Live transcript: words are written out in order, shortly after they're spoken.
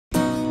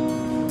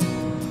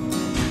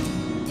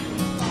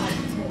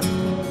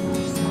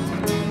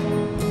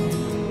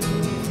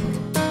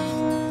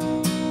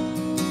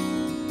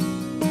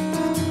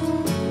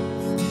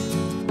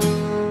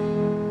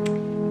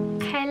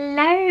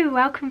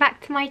welcome back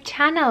to my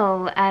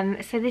channel.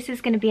 So this is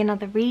going to be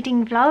another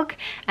reading vlog.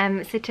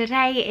 So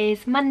today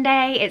is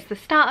Monday, it's the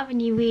start of a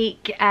new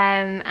week,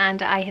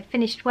 and I have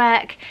finished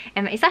work.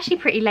 It's actually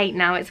pretty late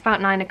now, it's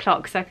about 9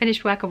 o'clock, so I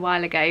finished work a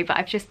while ago, but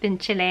I've just been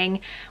chilling,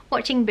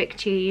 watching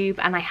BookTube,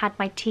 and I had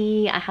my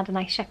tea. I had a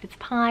nice shepherd's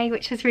pie,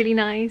 which was really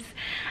nice.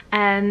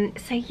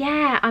 So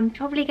yeah, I'm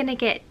probably going to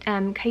get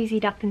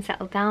cozied up and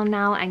settled down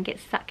now and get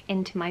stuck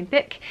into my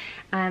book.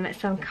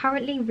 So I'm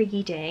currently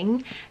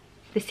reading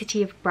The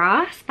City of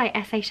Brass by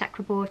S.A.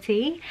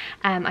 Chakraborty.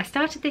 I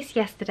started this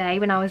yesterday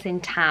when I was in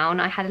town.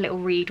 I had a little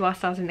read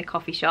whilst I was in the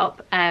coffee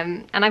shop,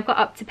 and I've got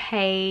up to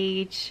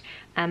page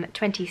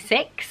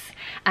 26,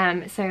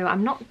 so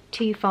I'm not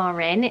too far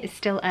in. It's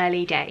still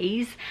early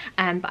days,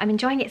 but I'm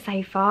enjoying it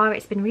so far.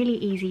 It's been really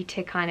easy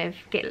to kind of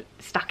get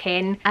stuck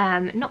in.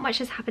 Not much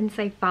has happened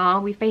so far.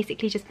 We've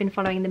basically just been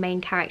following the main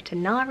character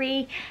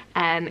Nari,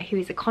 who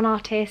is a con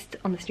artist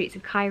on the streets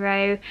of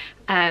Cairo,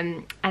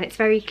 and it's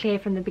very clear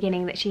from the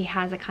beginning that she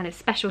has a kind of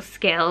special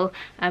skill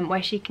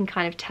where she can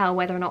kind of tell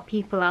whether or not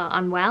people are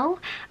unwell,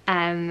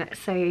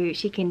 so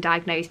she can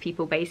diagnose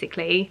people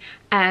basically.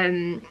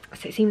 So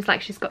it seems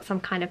like she's got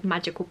some kind of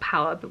magical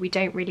power, but we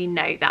don't really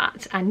know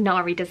that, and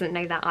Nari doesn't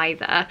know that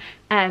either.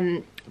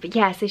 But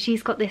yeah, so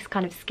she's got this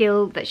kind of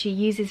skill that she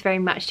uses very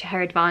much to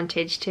her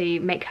advantage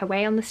to make her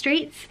way on the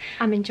streets.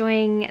 I'm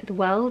enjoying the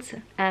world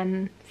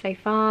so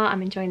far.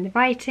 I'm enjoying the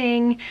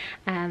writing.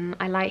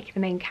 I like the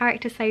main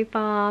character so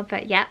far,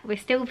 but yeah, we're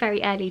still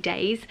very early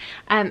days.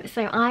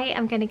 So I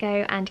am going to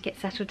go and get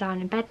settled down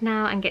in bed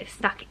now and get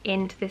stuck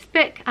into this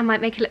book. I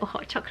might make a little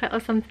hot chocolate or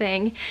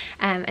something,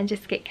 and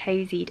just get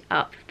cozied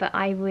up, but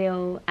I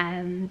will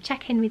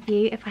check in with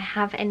you if I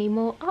have any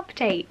more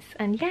updates.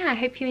 And yeah, I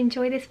hope you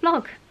enjoy this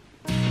vlog.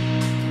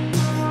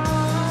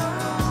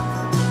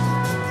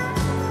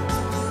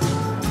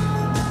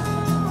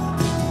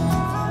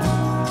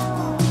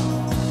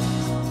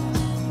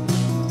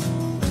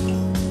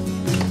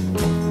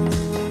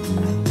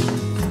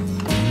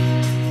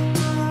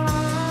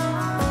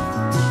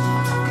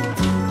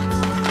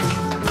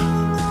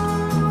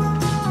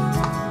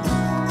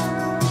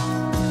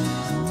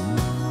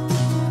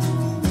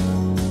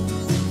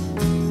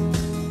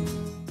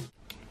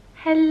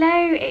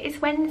 Hello, it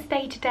is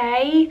Wednesday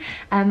today.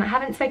 I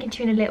haven't spoken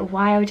to you in a little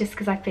while just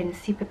because I've been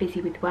super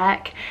busy with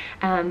work,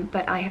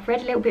 but I have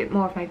read a little bit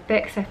more of my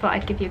book, so I thought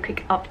I'd give you a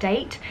quick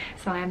update.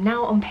 So I am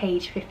now on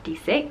page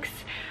 56.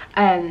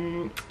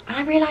 And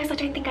I realised I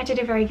don't think I did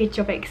a very good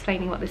job at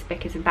explaining what this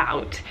book is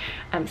about.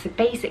 So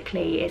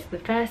basically it's the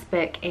first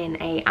book in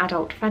an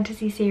adult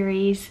fantasy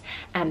series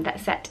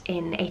that's set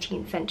in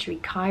 18th century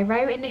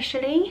Cairo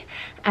initially,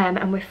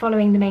 and we're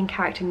following the main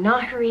character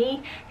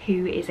Nahari,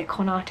 who is a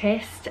con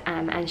artist,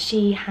 and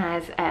she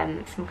has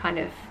some kind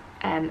of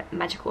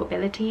magical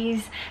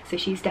abilities. So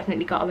she's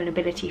definitely got an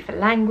ability for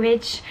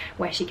language,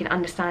 where she can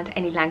understand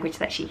any language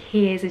that she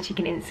hears and she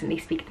can instantly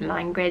speak the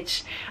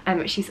language.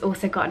 She's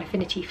also got an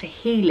affinity for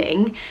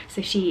healing,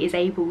 so she is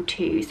able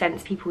to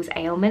sense people's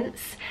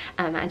ailments,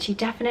 and she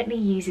definitely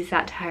uses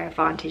that to her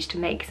advantage to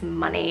make some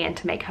money and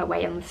to make her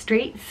way on the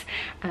streets.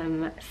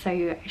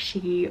 So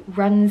she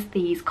runs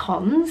these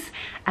cons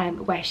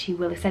where she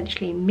will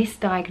essentially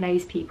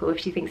misdiagnose people if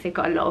she thinks they've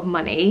got a lot of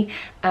money,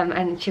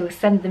 and she'll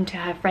send them to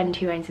her friend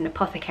who owns an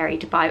apothecary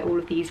to buy all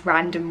of these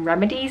random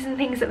remedies and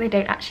things that they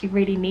don't actually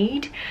really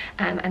need,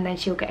 and then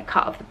she'll get a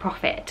cut of the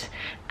profit.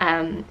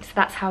 So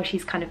that's how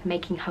she's kind of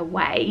making her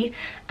way,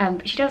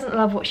 but she doesn't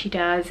love what she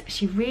does.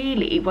 She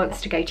really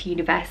wants to go to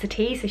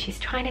university, so she's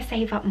trying to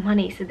save up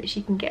money so that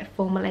she can get a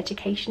formal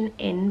education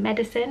in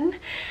medicine.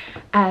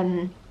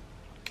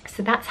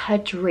 So that's her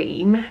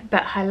dream,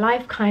 but her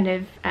life kind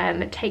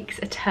of takes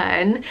a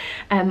turn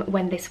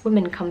when this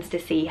woman comes to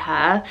see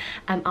her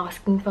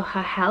asking for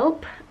her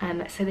help.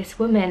 So this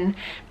woman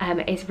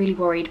is really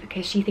worried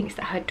because she thinks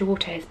that her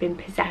daughter has been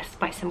possessed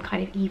by some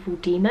kind of evil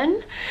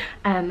demon.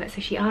 So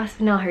she asks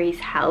for Nahari's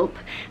help,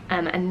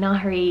 and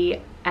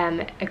Nahari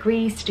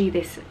agrees to do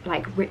this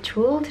like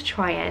ritual to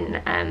try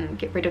and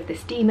get rid of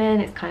this demon.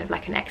 It's kind of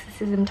like an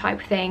exorcism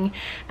type thing.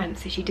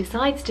 So she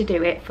decides to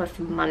do it for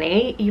some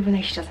money, even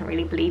though she doesn't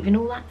really believe in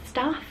all that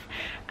stuff.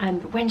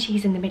 But when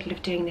she's in the middle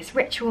of doing this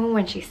ritual,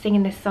 when she's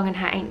singing this song in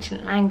her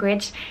ancient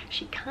language,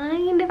 she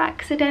kind of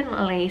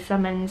accidentally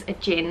summons a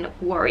jinn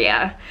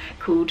warrior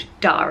called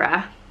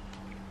Dara.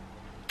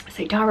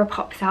 So Dara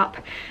pops up,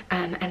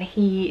 and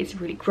he is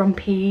really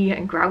grumpy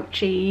and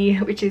grouchy,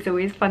 which is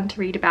always fun to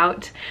read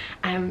about,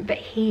 but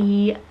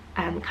he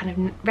kind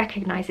of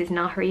recognises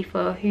Nahari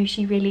for who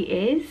she really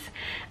is,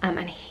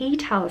 and he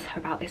tells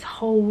her about this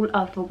whole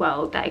other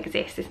world that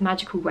exists, this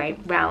magical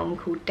realm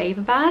called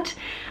Daevabad,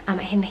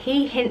 and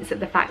he hints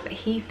at the fact that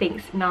he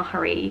thinks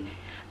Nahari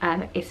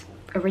is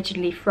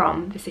originally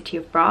from the City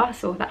of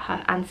Brass, or that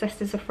her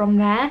ancestors are from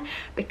there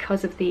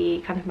because of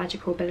the kind of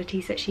magical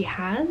abilities that she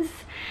has.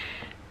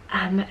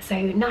 So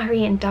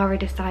Nahari and Dara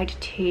decide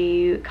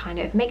to kind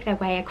of make their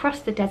way across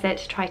the desert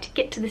to try to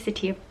get to the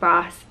City of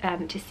Brass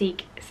to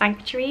seek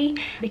sanctuary,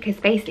 because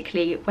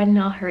basically when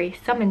Nahari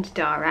summoned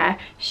Dara,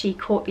 she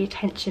caught the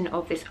attention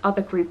of this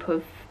other group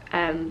of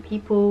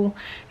people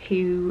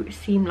who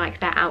seem like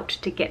they're out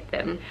to get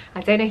them.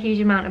 I don't know a huge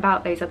amount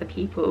about those other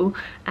people,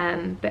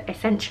 but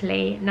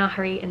essentially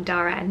Nahari and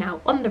Dara are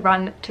now on the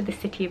run to the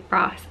city of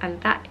Brass,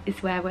 and that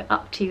is where we're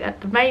up to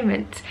at the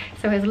moment.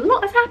 So there's a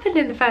lot has happened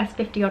in the first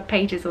 50 odd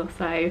pages or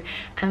so,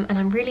 and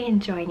I'm really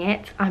enjoying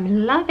it.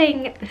 I'm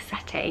loving the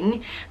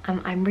setting.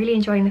 I'm really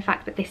enjoying the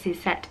fact that this is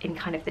set in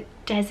kind of the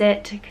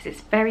desert, because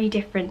it's very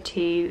different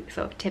to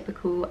sort of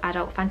typical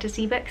adult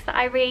fantasy books that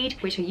I read,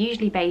 which are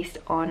usually based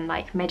on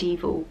like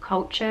medieval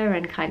culture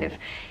and kind of,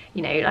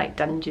 you know, like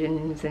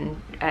dungeons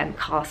and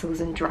castles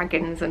and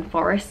dragons and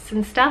forests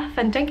and stuff.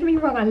 And don't get me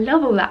wrong, I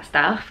love all that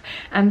stuff,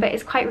 but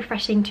it's quite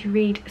refreshing to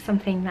read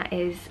something that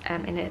is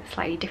in a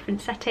slightly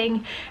different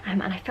setting,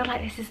 and I feel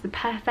like this is the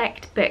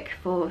perfect book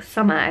for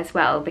summer as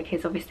well,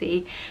 because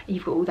obviously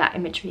you've got all that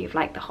imagery of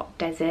like the hot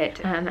desert,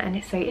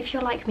 and so if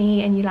you're like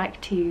me and you like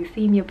to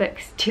theme your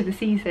books to the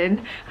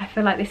season, I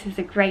feel like this is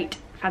a great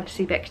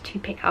fantasy book to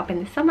pick up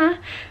in the summer.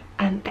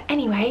 But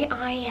anyway,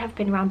 I have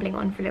been rambling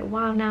on for a little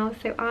while now,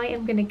 so I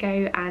am going to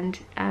go and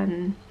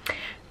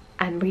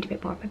read a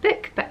bit more of my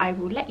book, but I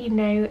will let you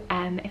know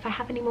if I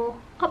have any more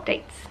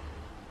updates.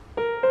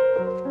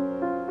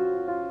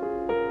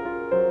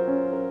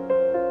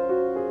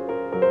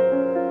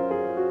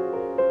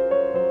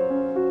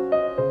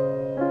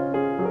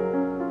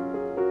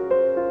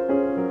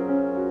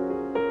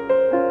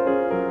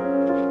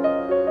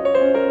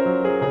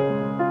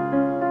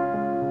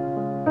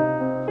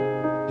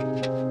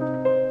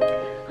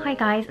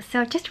 Guys, so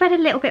I've just read a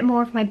little bit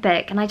more of my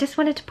book, and I just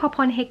wanted to pop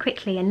on here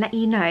quickly and let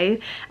you know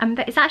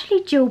that it's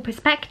actually dual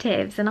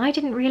perspectives, and I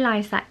didn't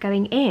realise that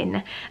going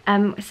in.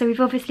 So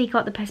we've obviously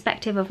got the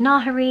perspective of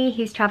Nahari,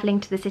 who's travelling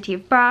to the city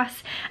of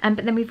Brass,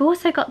 but then we've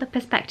also got the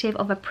perspective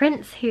of a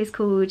prince who is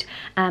called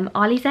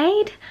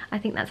Alizaid. I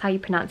think that's how you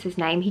pronounce his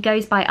name. He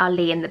goes by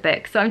Ali in the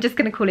book, so I'm just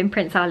going to call him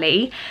Prince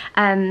Ali.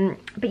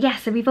 But yeah,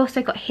 so we've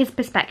also got his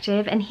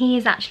perspective, and he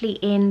is actually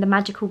in the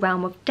magical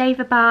realm of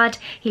Davabad.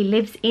 He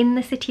lives in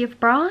the city of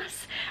Brass.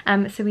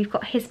 So we've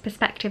got his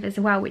perspective as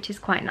well, which is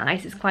quite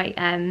nice. It's quite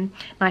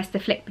nice to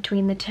flip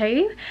between the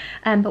two.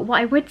 But what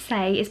I would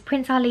say is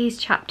Prince Ali's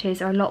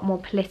chapters are a lot more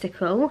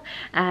political,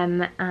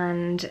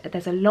 and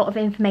there's a lot of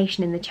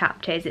information in the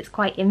chapters. It's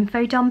quite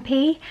info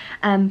dumpy,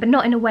 but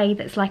not in a way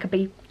that's like a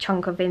big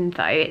chunk of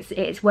info.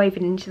 It's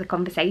woven into the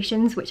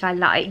conversations, which I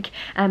like,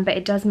 but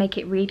it does make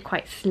it read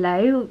quite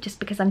slow, just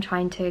because I'm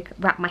trying to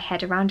wrap my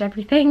head around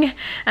everything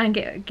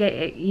and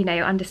get you know,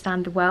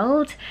 understand the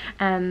world.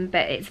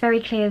 But it's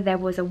very clear there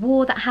was a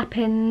war that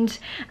happened,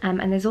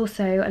 and there's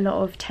also a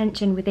lot of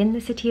tension within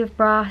the city of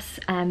Brass,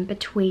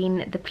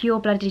 between the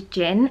pure-blooded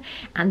Jinn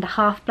and the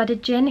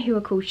half-blooded Jinn, who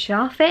are called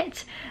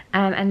Shafit.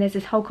 And there's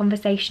this whole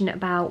conversation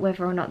about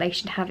whether or not they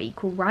should have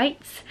equal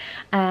rights,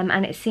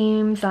 and it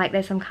seems like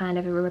there's some kind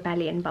of a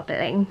rebellion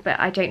bubbling, but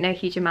I don't know a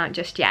huge amount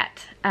just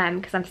yet,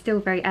 because I'm still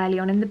very early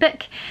on in the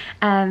book.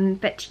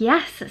 But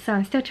yes, so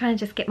I'm still trying to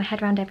just get my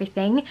head around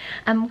everything.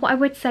 What I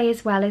would say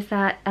as well is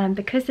that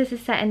because this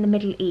is set in the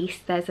Middle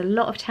East, there's a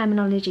lot of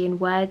terminology and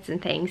words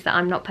and things that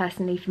I'm not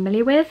personally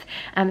familiar with,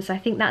 so I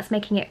think that's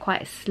making it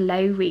quite a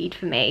slow read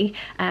for me.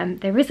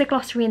 There is a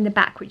glossary in the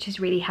back which is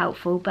really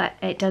helpful, but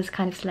it does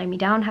kind of slow me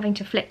down having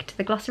to flick to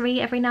the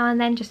glossary every now and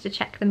then just to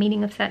check the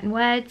meaning of certain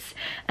words.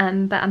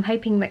 But I'm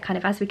hoping that kind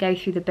of as we go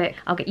through the book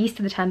I'll get used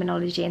to the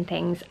terminology and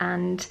things,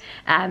 and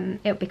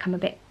it'll become a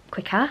bit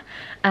quicker.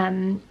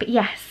 But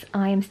yes,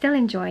 I am still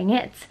enjoying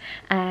it.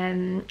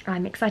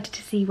 I'm excited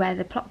to see where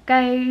the plot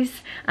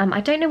goes.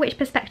 I don't know which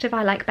perspective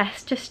I like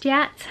best just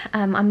yet.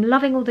 I'm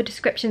loving all the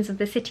descriptions of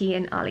the city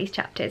in Ali's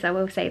chapters, I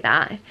will say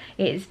that.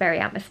 It is very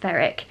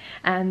atmospheric,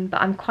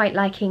 but I'm quite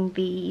liking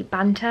the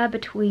banter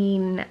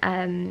between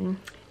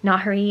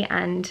Nahari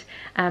and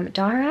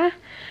Dara,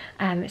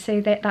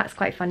 so that's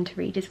quite fun to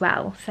read as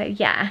well. So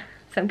yeah,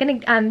 so I'm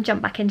gonna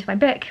jump back into my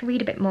book,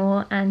 read a bit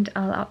more, and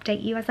I'll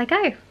update you as I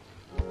go.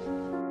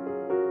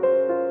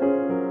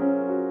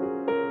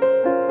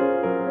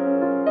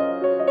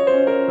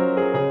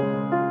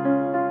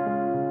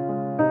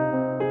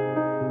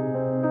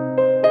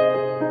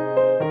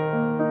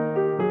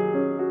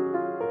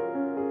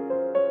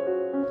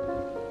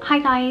 Hi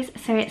guys,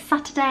 so it's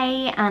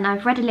Saturday and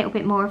I've read a little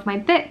bit more of my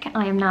book.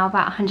 I am now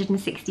about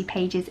 160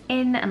 pages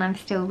in and I'm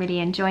still really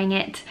enjoying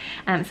it.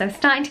 So I'm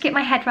starting to get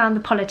my head around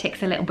the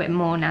politics a little bit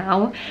more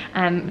now.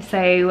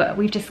 So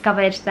we've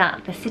discovered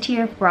that the city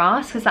of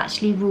Brass was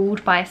actually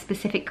ruled by a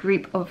specific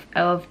group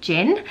of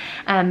Jinn,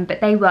 but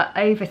they were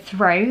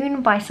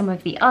overthrown by some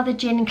of the other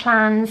Jinn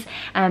clans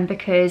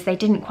because they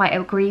didn't quite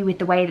agree with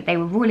the way that they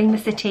were ruling the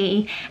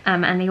city,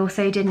 and they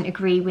also didn't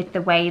agree with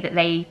the way that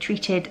they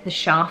treated the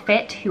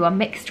Shafit, who are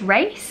mixed mixed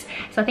race.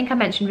 So I think I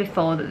mentioned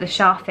before that the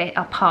Sharfit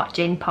are part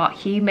jinn, part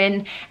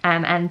human,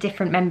 and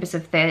different members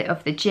of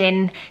the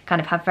jinn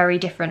kind of have very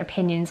different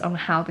opinions on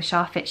how the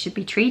Sharfit should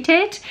be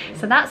treated.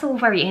 So that's all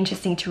very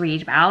interesting to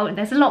read about.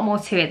 There's a lot more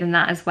to it than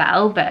that as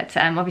well, but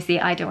obviously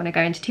I don't want to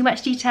go into too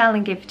much detail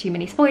and give too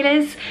many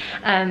spoilers.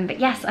 But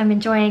yes, I'm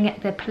enjoying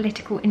the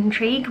political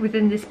intrigue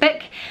within this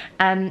book.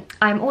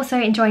 I'm also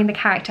enjoying the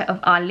character of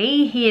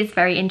Ali. He is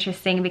very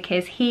interesting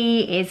because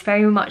he is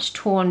very much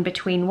torn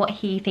between what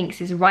he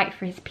thinks is right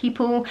for his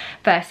people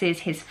versus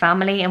his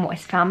family and what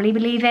his family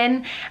believe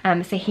in.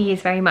 So he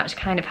is very much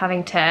kind of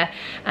having to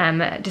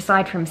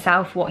decide for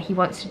himself what he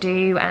wants to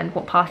do and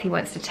what path he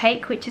wants to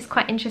take, which is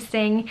quite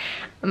interesting.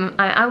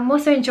 I'm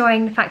also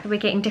enjoying the fact that we're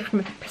getting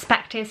different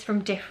perspectives from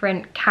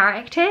different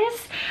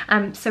characters.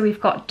 So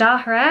we've got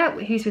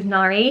Dahra, who's with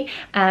Nari,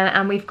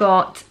 and we've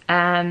got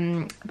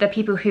the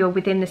people who are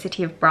within the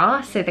city of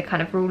Brass, so the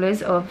kind of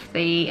rulers of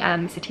the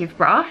city of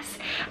Brass,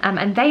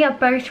 and they are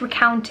both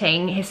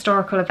recounting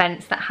historical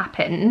events that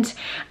happened,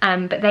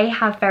 but they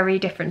have very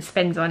different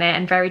spins on it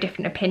and very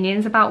different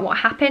opinions about what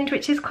happened,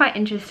 which is quite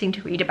interesting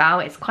to read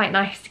about. It's quite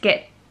nice to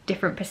get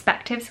different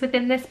perspectives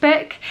within this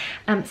book,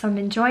 so I'm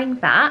enjoying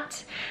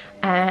that.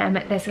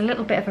 There's a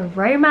little bit of a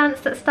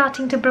romance that's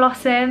starting to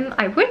blossom.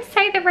 I would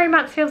say the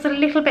romance feels a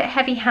little bit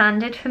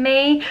heavy-handed for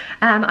me.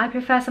 I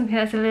prefer something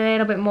that's a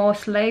little bit more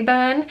slow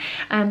burn,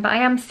 but I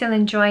am still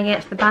enjoying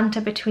it. The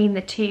banter between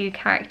the two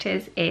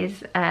characters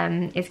is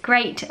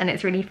great, and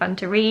it's really fun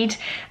to read.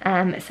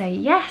 So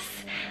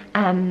yes,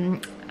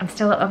 I'm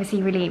still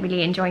obviously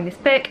really enjoying this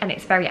book, and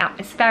it's very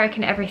atmospheric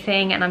and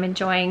everything, and I'm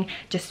enjoying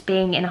just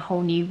being in a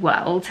whole new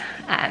world.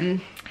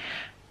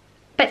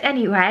 But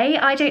anyway,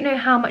 I don't know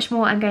how much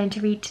more I'm going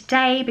to read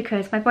today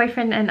because my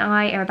boyfriend and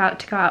I are about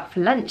to go out for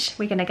lunch.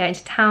 We're going to go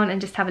into town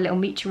and just have a little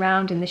mooch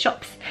around in the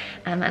shops,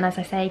 and as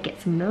I say, get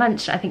some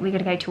lunch. I think we're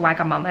going to go to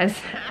Wagamama's,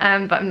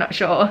 but I'm not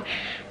sure.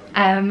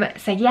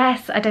 So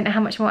yes, I don't know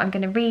how much more I'm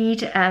going to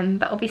read,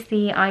 but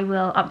obviously I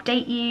will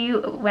update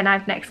you when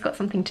I've next got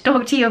something to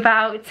talk to you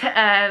about,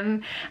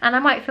 and I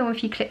might film a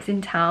few clips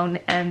in town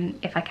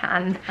if I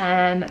can,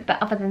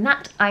 but other than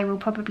that I will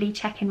probably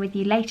check in with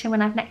you later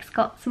when I've next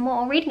got some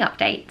more reading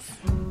updates.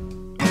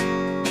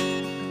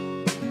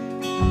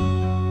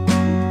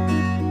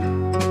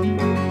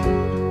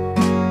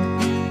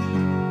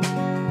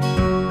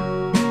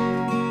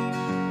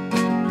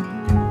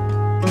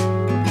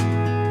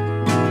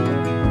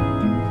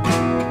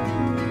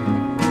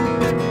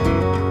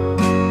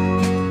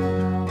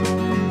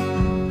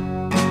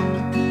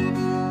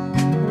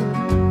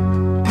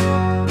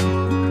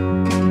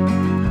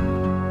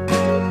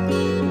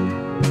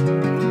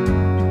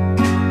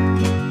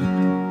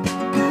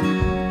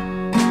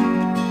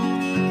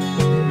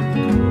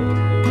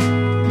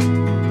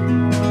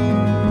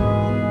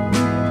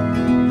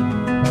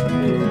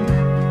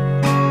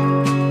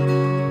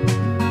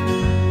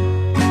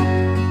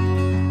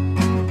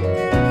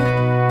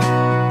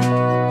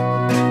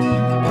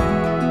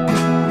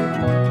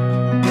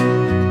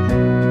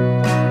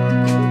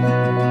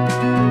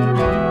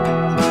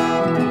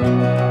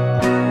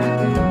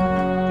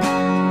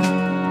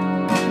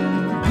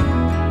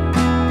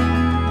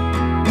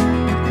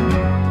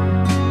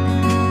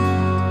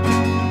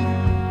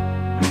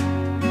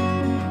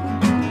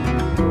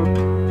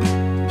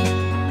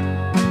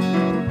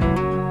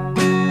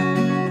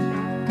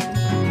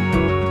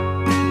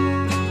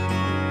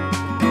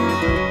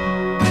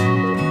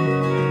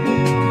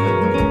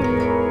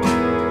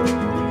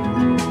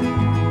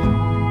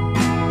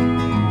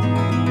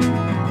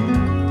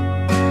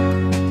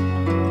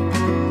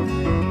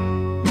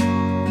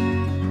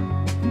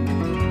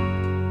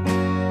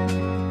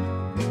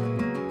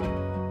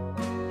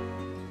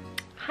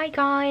 Hi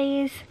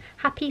guys,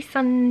 happy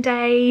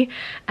Sunday.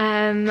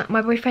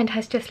 My boyfriend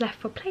has just left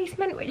for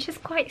placement, which is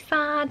quite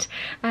sad,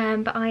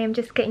 but I am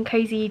just getting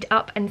cozied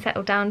up and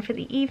settled down for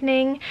the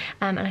evening,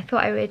 and I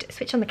thought I would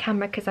switch on the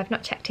camera because I've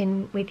not checked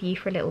in with you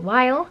for a little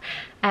while.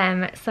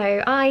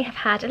 So I have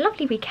had a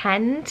lovely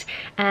weekend.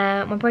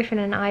 My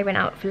boyfriend and I went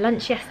out for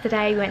lunch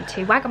yesterday. We went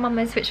to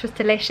Wagamama's, which was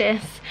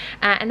delicious,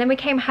 and then we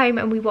came home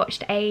and we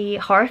watched a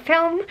horror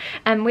film.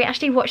 We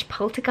actually watched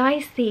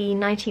Poltergeist, the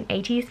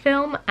 1980s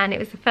film, and it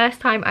was the first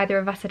time either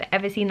of us had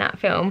ever seen that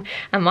film,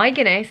 and my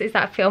goodness, is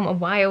that film a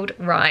wild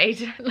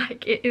ride.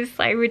 Like, it is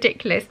so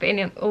ridiculous, but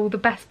in all the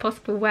best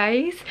possible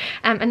ways,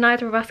 and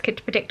neither of us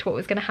could predict what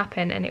was going to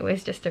happen, and it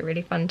was just a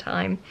really fun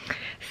time.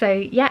 So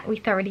yeah, we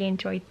thoroughly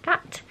enjoyed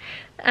that.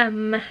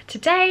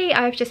 Today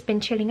I've just been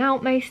chilling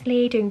out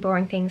mostly, doing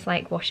boring things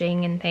like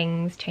washing and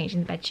things,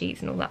 changing the bed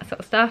sheets and all that sort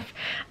of stuff.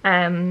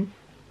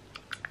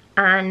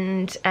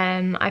 And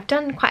I've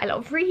done quite a lot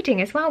of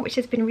reading as well, which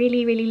has been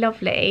really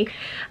lovely.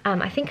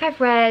 I think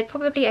I've read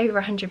probably over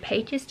 100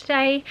 pages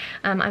today.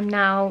 I'm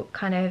now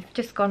kind of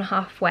just gone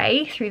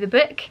halfway through the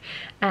book,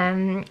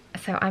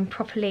 so I'm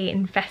properly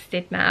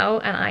invested now,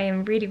 and I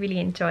am really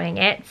enjoying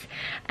it.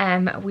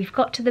 We've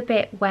got to the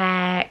bit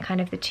where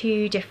kind of the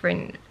two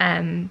different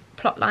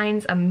plot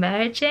lines are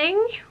merging,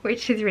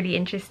 which is really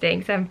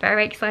interesting. So I'm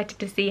very excited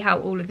to see how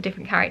all of the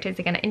different characters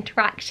are going to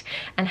interact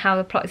and how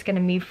the plot is going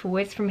to move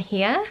forwards from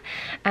here.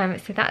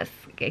 So that's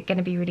going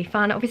to be really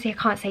fun. Obviously I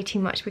can't say too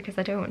much because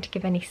I don't want to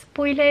give any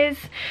spoilers,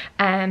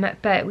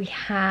 but we've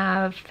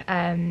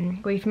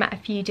met a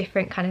few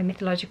different kind of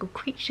mythological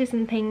creatures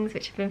and things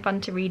which have been fun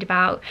to read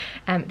about.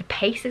 The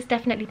pace has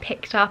definitely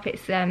picked up.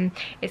 It's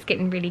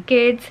getting really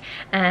good.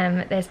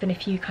 There's been a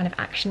few kind of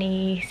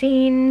actiony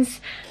scenes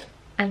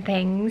and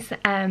things.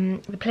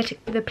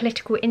 The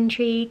political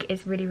intrigue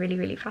is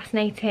really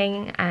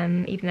fascinating,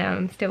 even though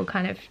I'm still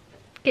kind of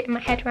getting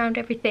my head around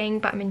everything,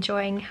 but I'm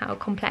enjoying how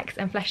complex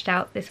and fleshed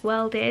out this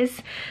world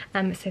is.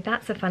 So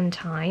that's a fun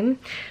time.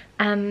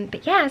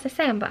 But yeah, as I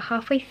say, I'm about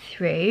halfway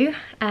through.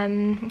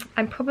 I'm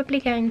probably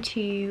going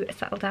to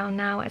settle down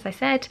now. As I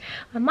said,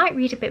 I might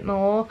read a bit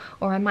more,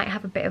 or I might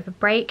have a bit of a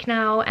break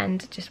now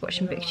and just watch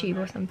some booktube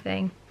or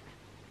something.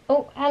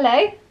 Oh,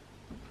 hello.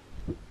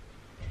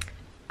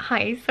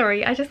 Hi,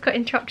 sorry, I just got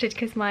interrupted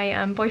because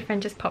my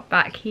boyfriend just popped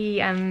back. He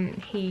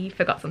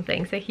forgot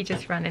something, so he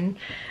just ran in.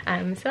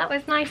 So that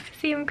was nice to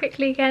see him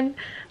quickly again.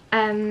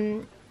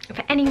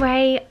 But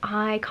anyway,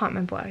 I can't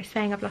remember what I was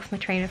saying. I've lost my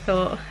train of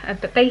thought.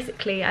 But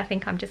basically, I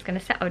think I'm just going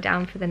to settle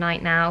down for the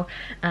night now.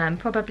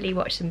 Probably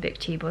watch some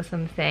booktube or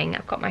something.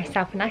 I've got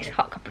myself a nice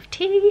hot cup of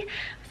tea,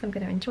 so I'm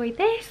going to enjoy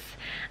this.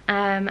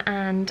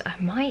 And I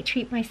might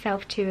treat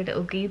myself to a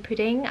little goo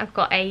pudding. I've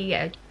got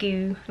a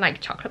goo, like,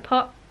 chocolate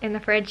pot in the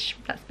fridge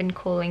that's been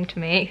calling to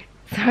me.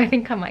 So I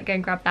think I might go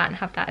and grab that and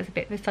have that as a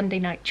bit of a Sunday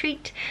night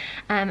treat.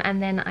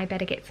 And then I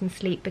better get some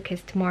sleep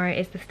because tomorrow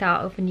is the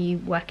start of a new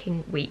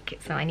working week.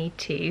 So I need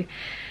to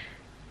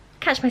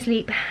catch my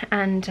sleep,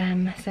 and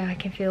so I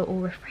can feel all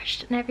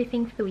refreshed and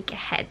everything for the week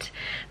ahead.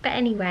 But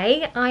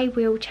anyway, I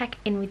will check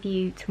in with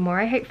you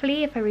tomorrow,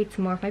 hopefully, if I read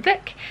some more of my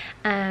book.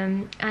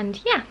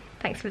 And yeah,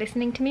 thanks for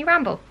listening to me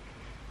ramble.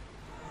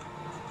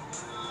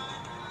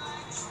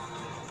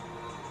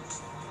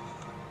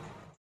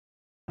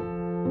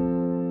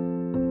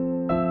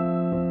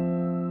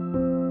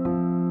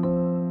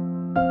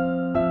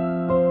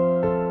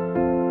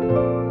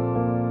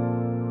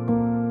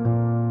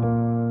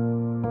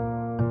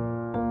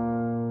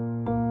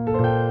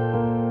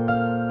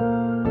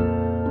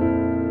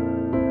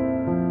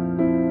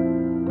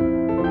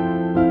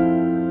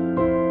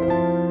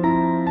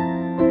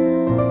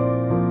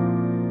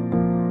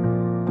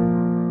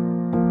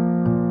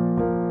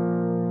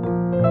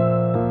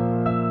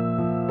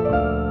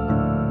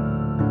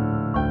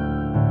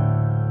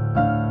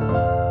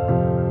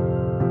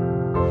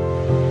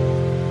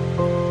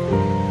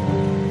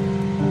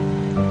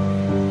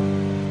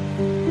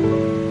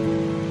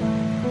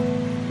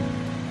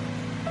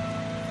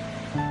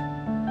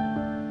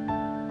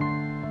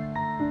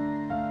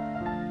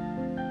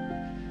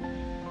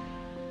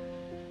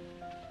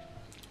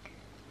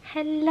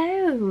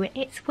 Hello,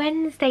 it's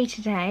Wednesday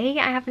today.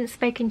 I haven't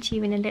spoken to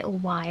you in a little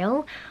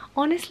while.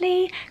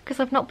 Honestly,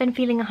 because I've not been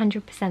feeling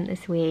 100%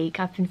 this week.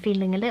 I've been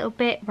feeling a little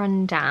bit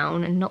run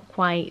down and not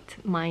quite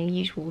my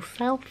usual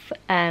self.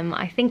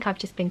 I think I've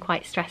just been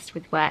quite stressed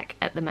with work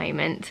at the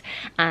moment,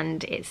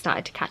 and it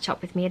started to catch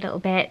up with me a little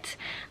bit,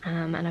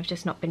 and I've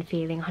just not been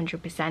feeling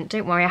 100%.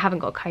 Don't worry, I haven't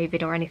got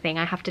COVID or anything.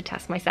 I have to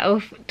test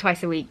myself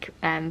twice a week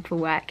for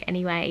work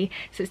anyway,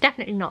 so it's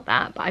definitely not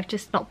that, but I've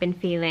just not been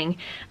feeling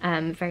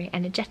very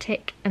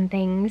energetic and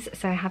things,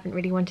 so I haven't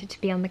really wanted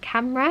to be on the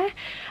camera.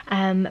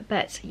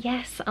 But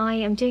yes, I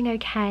am doing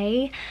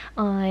okay.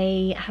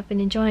 I have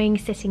been enjoying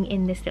sitting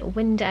in this little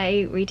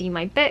window reading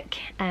my book.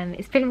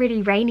 It's been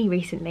really rainy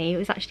recently. It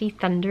was actually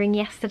thundering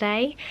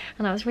yesterday,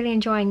 and I was really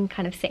enjoying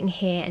kind of sitting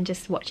here and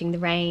just watching the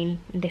rain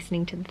and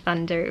listening to the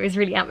thunder. It was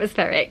really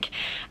atmospheric.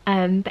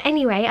 But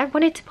anyway, I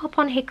wanted to pop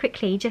on here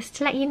quickly just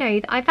to let you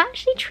know that I've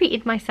actually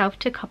treated myself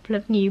to a couple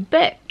of new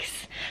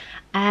books.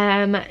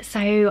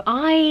 So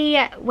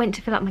I went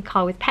to fill up my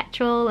car with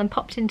petrol and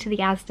popped into the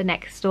Asda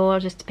next door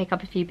just to pick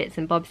up a few bits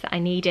and bobs that I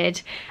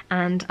needed,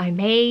 and I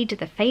made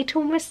the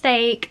fatal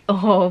mistake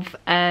of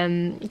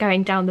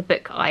going down the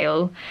book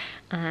aisle,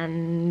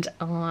 and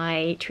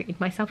I treated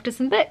myself to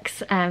some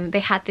books. They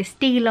had this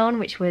deal on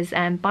which was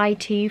buy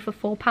two for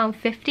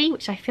 £4.50,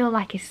 which I feel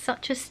like is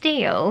such a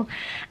steal,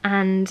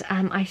 and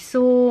I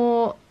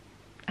saw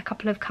a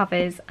couple of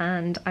covers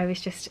and I was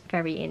just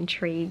very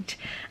intrigued,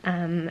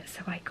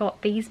 so I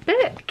got these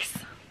books.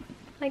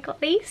 I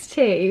got these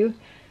two.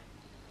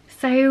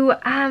 So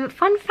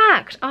fun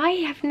fact, I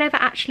have never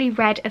actually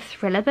read a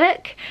thriller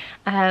book.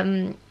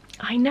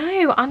 I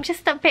know, I'm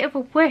just a bit of a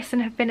wuss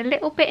and have been a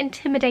little bit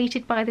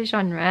intimidated by the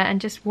genre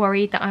and just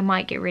worried that I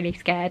might get really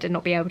scared and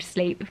not be able to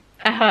sleep.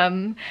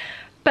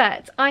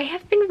 But I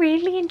have been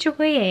really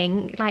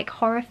enjoying like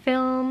horror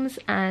films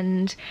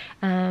and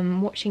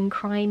watching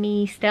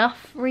crimey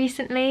stuff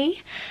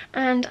recently,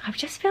 and I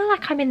just feel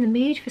like I'm in the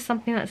mood for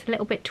something that's a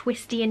little bit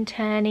twisty and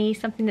turny,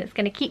 something that's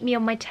going to keep me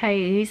on my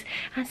toes,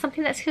 and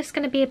something that's just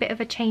going to be a bit of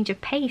a change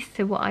of pace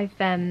to what I've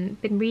been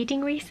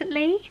reading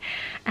recently.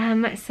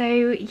 So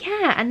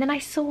yeah, and then I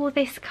saw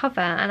this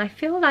cover and I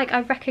feel like I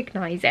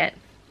recognise it.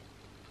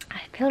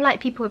 I feel like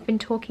people have been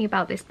talking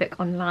about this book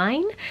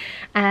online,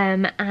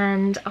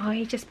 and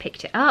I just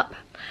picked it up.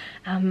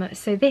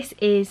 So this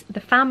is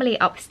The Family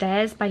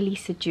Upstairs by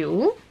Lisa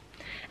Jewell.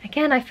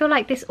 Again, I feel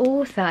like this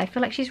author, I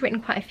feel like she's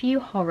written quite a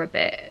few thriller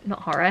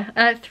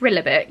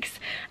books.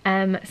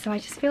 So I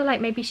just feel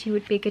like maybe she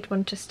would be a good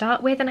one to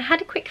start with. And I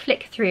had a quick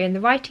flick through, and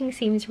the writing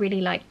seems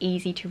really like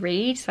easy to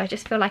read. So I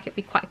just feel like it'd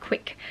be quite a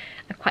quick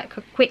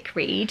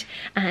read.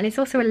 And it's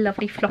also a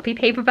lovely floppy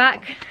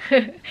paperback,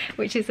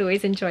 which is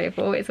always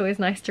enjoyable. It's always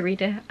nice to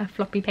read a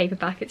floppy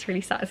paperback. It's really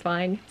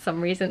satisfying for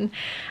some reason.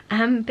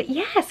 But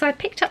yeah, so I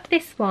picked up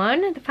this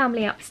one, The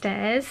Family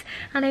Upstairs,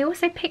 and I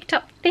also picked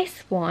up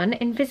this one,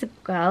 Invisible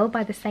Girl,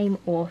 by the same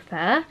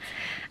author.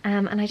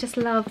 And I just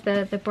love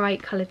the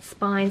bright coloured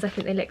spines. I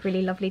think they look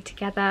really lovely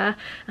together,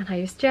 and I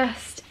was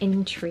just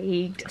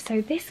intrigued. So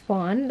this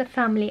one, The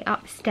Family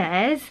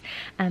Upstairs,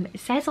 it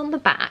says on the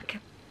back,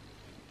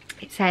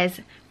 it says,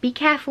 "Be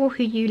careful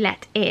who you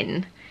let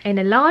in. In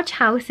a large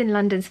house in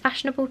London's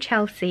fashionable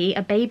Chelsea,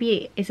 a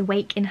baby is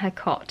awake in her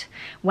cot.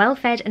 Well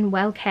fed and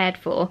well cared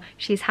for,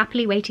 she is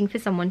happily waiting for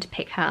someone to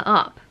pick her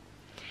up.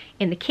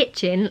 In the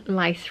kitchen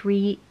lie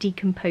 3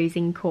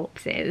 decomposing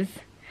corpses.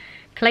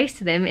 Close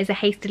to them is a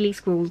hastily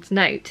scrawled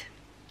note.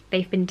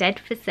 They've been dead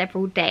for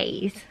several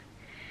days.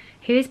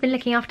 Who has been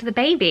looking after the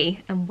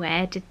baby, and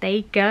where did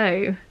they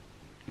go?"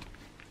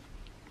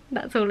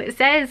 That's all it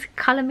says.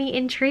 Colour me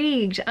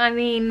intrigued. I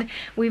mean,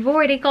 we've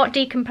already got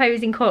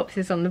decomposing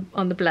corpses on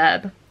the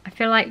blurb. I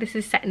feel like this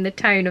is setting the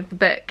tone of the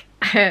book.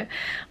 I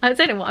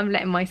don't know what I'm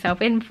letting myself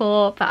in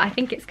for, but I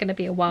think it's going to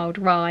be a wild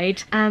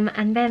ride.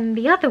 And then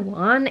the other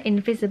one,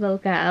 Invisible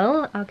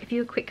Girl, I'll give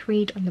you a quick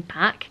read on the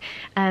back.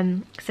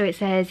 So it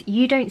says,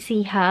 "You don't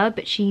see her,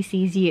 but she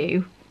sees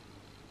you."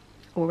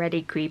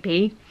 Already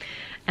creepy.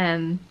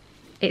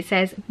 It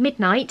says,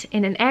 "Midnight,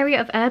 in an area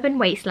of urban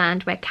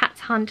wasteland where cats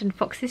hunt and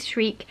foxes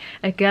shriek,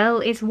 a girl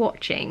is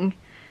watching.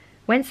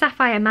 When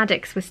Sapphire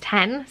Maddox was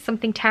 10,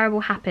 something terrible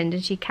happened,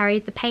 and she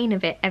carried the pain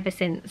of it ever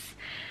since.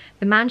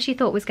 The man she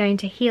thought was going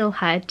to heal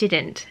her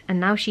didn't, and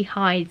now she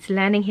hides,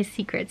 learning his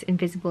secrets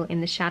invisible in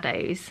the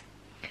shadows.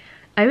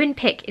 Owen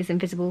Pick is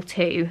invisible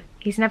too.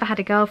 He's never had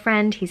a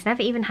girlfriend, he's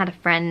never even had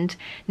a friend.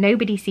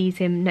 Nobody sees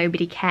him,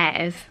 nobody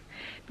cares.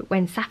 But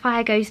when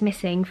Sapphire goes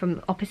missing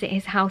from opposite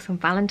his house on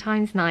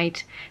Valentine's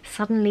night,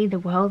 suddenly the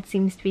world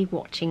seems to be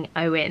watching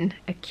Owen,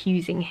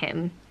 accusing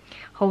him,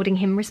 holding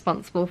him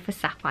responsible for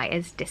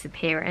Sapphire's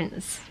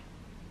disappearance."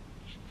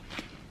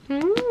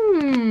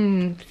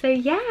 So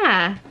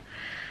yeah.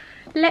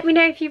 Let me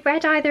know if you've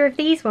read either of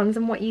these ones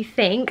and what you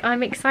think.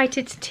 I'm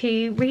excited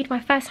to read my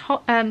first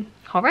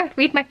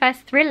read my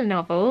first thriller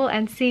novel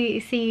and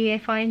see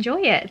if I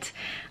enjoy it.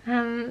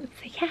 So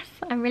yes,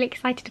 I'm really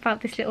excited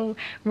about this little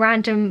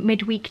random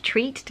midweek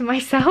treat to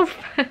myself.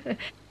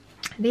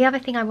 The other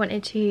thing I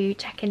wanted to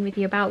check in with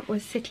you about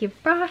was City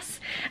of Brass.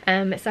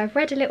 So I've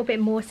read a little bit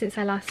more since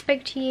I last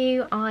spoke to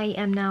you. I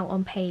am now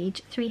on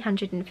page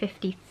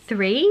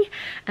 353.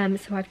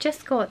 So I've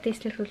just got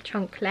this little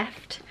chunk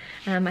left.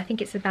 I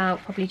think it's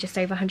about probably just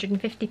over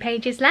 150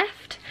 pages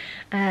left.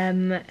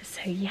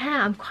 So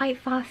yeah, I'm quite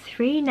far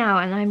through now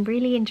and I'm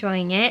really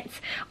enjoying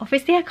it.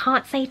 Obviously I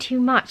can't say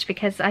too much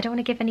because I don't want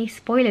to give any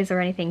spoilers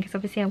or anything, because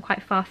obviously I'm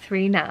quite far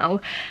through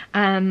now.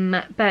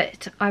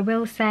 But I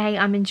will say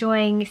I'm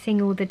enjoying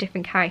seeing all the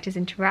different characters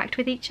interact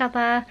with each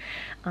other.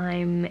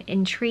 I'm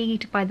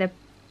intrigued by the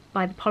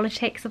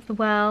politics of the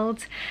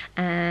world,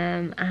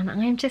 and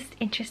I'm just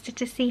interested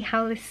to see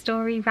how this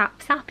story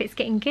wraps up. It's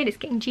getting good, it's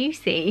getting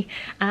juicy.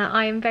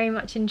 I am very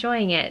much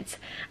enjoying it.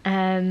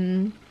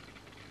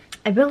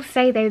 I will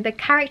say though, the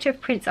character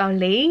of Prince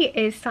Ali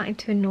is starting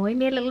to annoy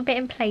me a little bit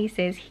in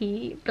places.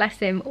 He, bless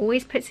him,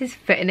 always puts his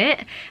foot in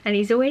it, and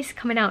he's always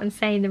coming out and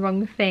saying the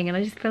wrong thing, and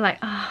I just feel like,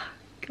 oh,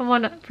 come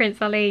on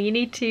Prince Ali, you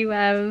need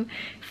to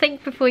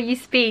think before you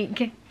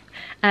speak.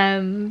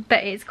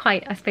 But it's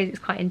quite, I suppose it's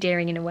quite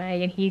endearing in a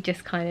way, and he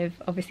just kind of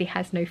obviously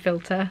has no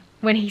filter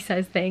when he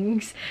says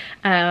things.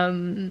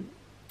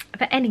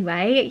 But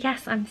anyway,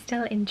 yes, I'm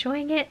still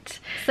enjoying it.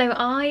 So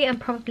I am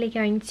probably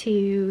going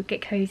to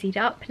get cozied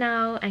up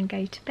now and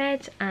go to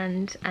bed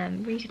and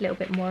read a little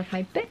bit more of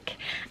my book.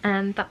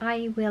 But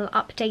I will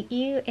update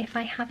you if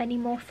I have any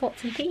more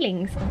thoughts and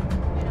feelings.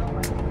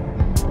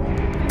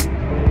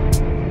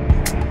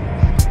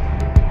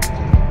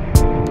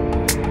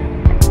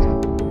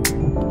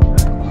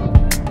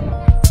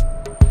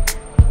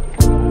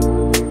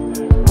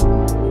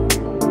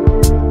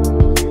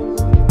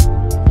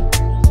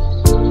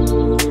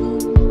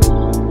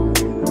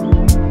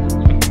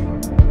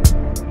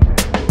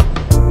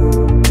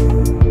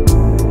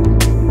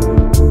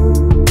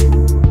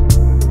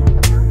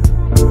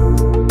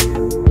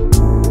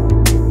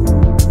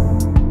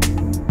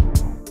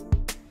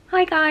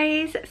 Hi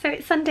guys, so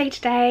it's Sunday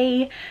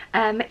today.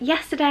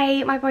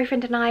 Yesterday my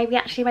boyfriend and I, we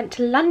actually went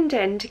to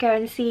London to go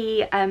and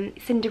see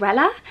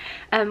Cinderella,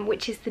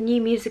 which is the new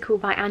musical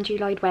by Andrew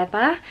Lloyd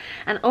Webber,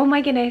 and oh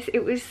my goodness,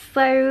 it was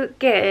so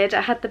good.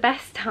 I had the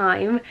best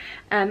time.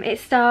 It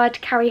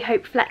starred Carrie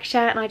Hope Fletcher,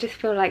 and I just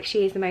feel like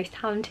she is the most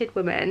talented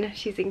woman.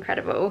 She's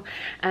incredible.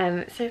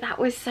 So that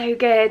was so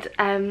good,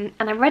 and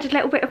I read a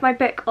little bit of my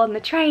book on the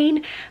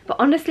train, but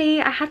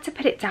honestly I had to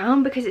put it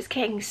down because it's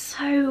getting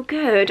so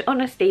good.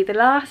 Honestly, the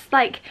last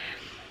like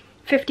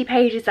 50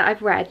 pages that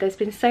I've read, there's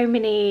been so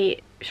many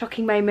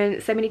shocking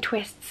moments, so many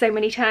twists, so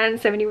many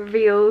turns, so many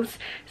reveals,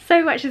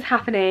 so much is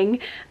happening,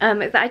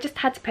 that I just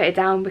had to put it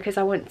down because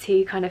I want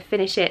to kind of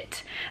finish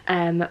it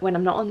when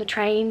I'm not on the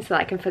train, so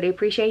that I can fully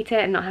appreciate it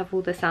and not have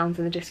all the sounds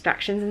and the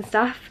distractions and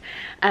stuff.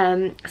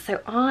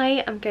 So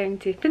I am going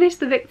to finish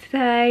the book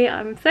today.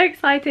 I'm so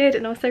excited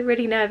and also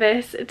really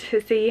nervous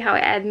to see how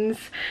it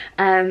ends,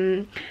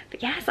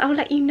 but yes, I'll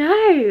let you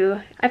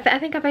know. I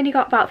think I've only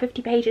got about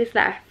 50 pages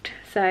left,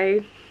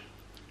 so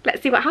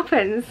let's see what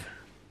happens.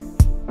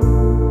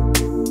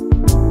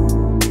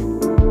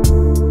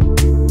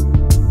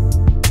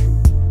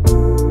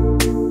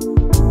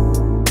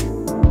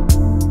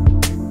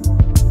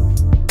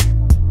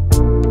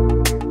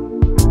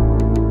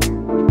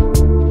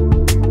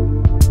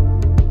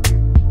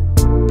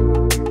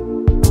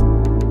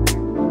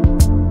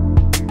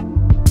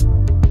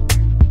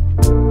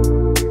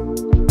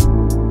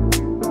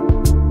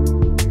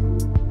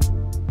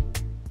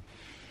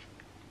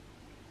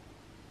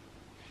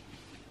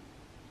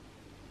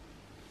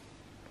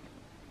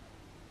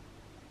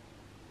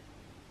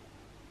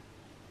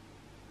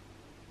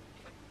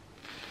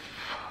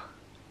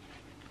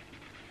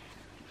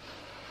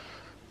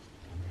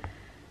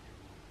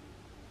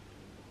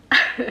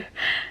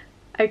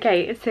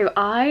 Okay, so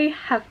I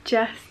have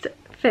just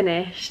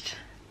finished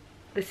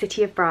The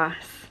City of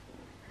Brass.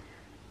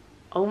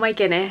 Oh my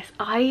goodness,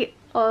 I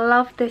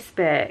love this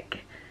book.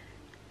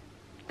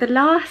 The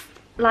last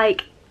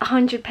like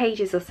 100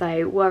 pages or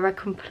so were a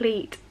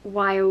complete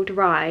wild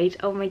ride.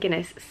 Oh my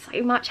goodness,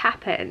 so much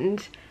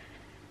happened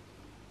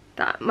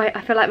that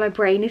I feel like my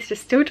brain is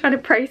just still trying to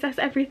process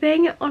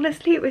everything.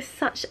 Honestly, it was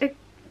such a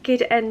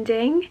good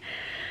ending.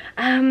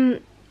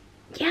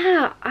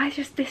 Yeah,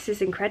 this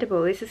is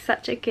incredible. This is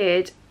such a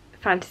good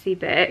fantasy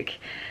book.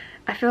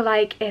 I feel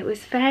like it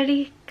was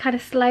fairly kind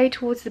of slow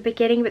towards the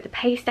beginning, but the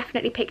pace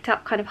definitely picked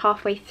up kind of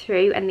halfway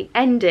through, and the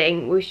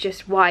ending was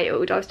just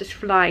wild. I was just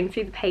flying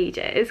through the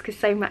pages because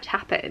so much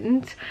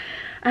happened.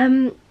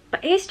 But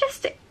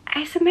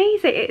it's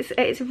amazing.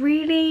 It's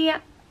really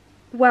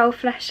well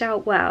fleshed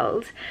out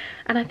world,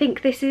 and I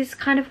think this is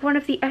kind of one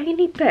of the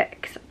only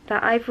books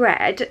that I've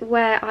read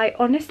where I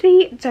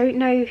honestly don't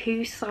know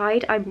whose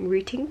side I'm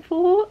rooting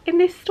for in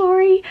this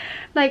story.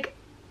 Like,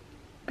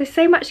 there's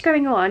so much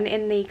going on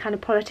in the kind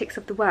of politics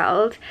of the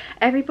world.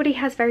 Everybody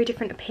has very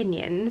different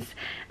opinions,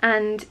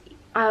 and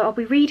I'll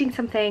be reading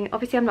something,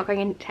 obviously I'm not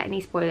going into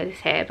any spoilers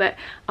here, but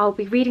I'll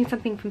be reading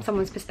something from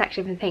someone's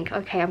perspective and think,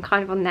 okay, I'm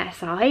kind of on their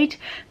side,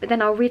 but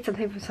then I'll read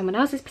something from someone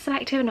else's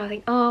perspective and I'll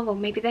think, oh, well,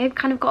 maybe they've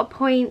kind of got a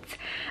point.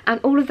 And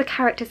all of the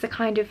characters are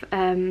kind of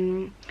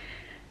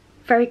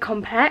very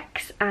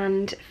complex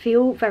and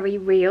feel very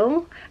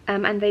real,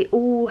 and they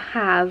all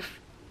have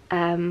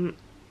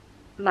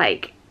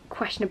like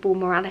questionable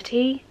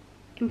morality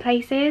in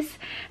places.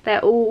 They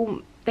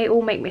all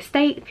make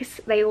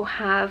mistakes, they all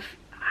have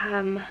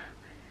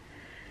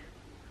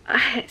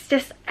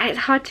it's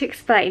hard to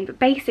explain, but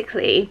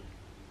basically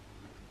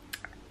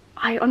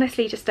I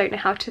honestly just don't know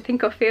how to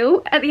think or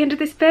feel at the end of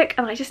this book,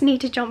 and I just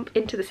need to jump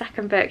into the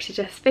second book to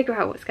just figure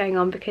out what's going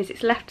on, because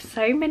it's left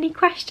so many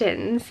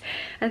questions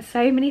and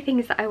so many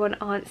things that I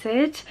want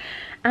answered,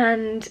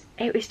 and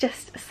it was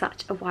just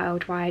such a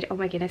wild ride. Oh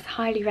my goodness,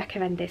 highly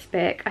recommend this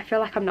book. I feel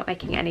like I'm not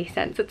making any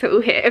sense at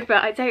all here,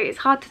 but it's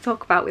hard to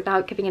talk about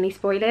without giving any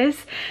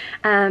spoilers.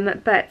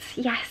 But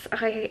yes,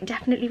 I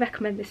definitely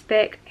recommend this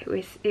book. It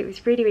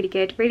was really, really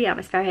good, really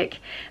atmospheric.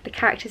 The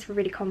characters were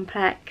really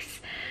complex.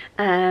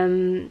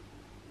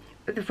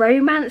 The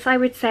romance, I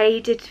would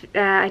say,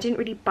 I didn't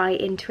really buy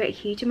into it a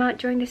huge amount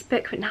during this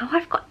book, but now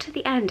I've got to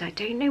the end, I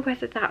don't know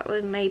whether that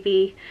was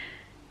maybe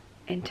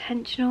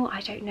intentional.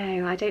 I don't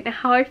know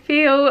how I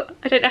feel.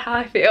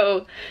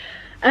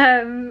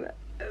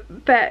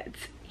 But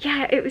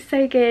yeah, it was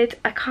so good.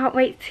 I can't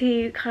wait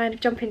to kind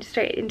of jump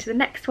straight into the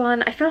next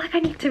one. I feel like I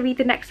need to read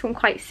the next one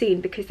quite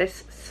soon because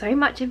there's so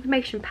much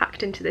information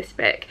packed into this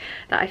book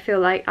that I feel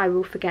like I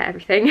will forget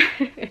everything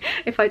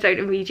if I don't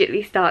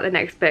immediately start the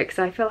next book.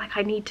 So I feel like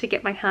I need to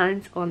get my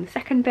hands on the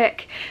second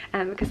book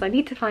because I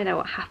need to find out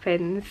what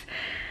happens.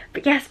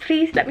 But yes,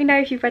 please let me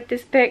know if you've read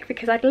this book,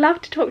 because I'd love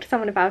to talk to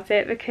someone about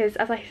it, because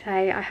as I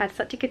say, I had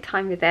such a good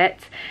time with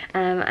it,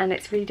 and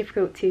it's really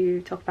difficult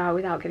to talk about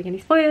without giving any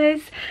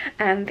spoilers.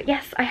 But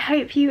yes, I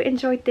hope you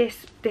enjoyed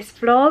this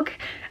vlog.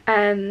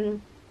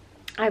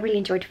 I really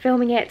enjoyed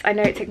filming it. I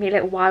know it took me a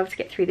little while to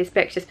get through this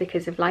book just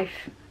because of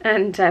life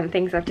and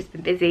things. I've just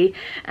been busy,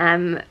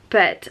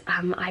 but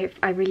I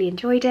really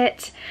enjoyed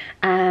it.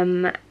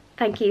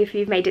 thank you if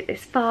you've made it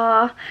this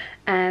far.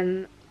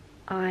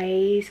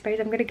 I suppose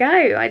I'm gonna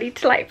go. I need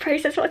to like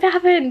process what's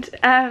happened.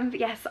 But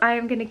yes, I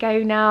am gonna go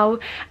now.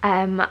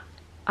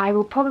 I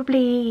will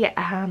probably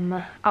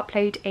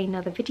upload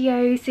another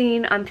video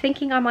soon. I'm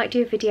thinking I might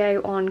do a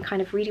video on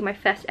kind of reading my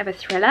first ever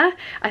thriller.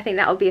 I think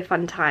that will be a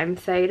fun time,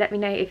 so let me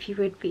know if you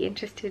would be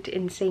interested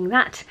in seeing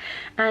that.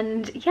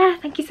 And yeah,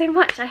 thank you so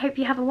much. I hope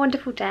you have a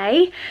wonderful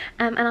day,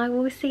 and I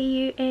will see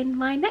you in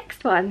my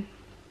next one.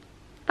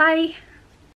 Bye.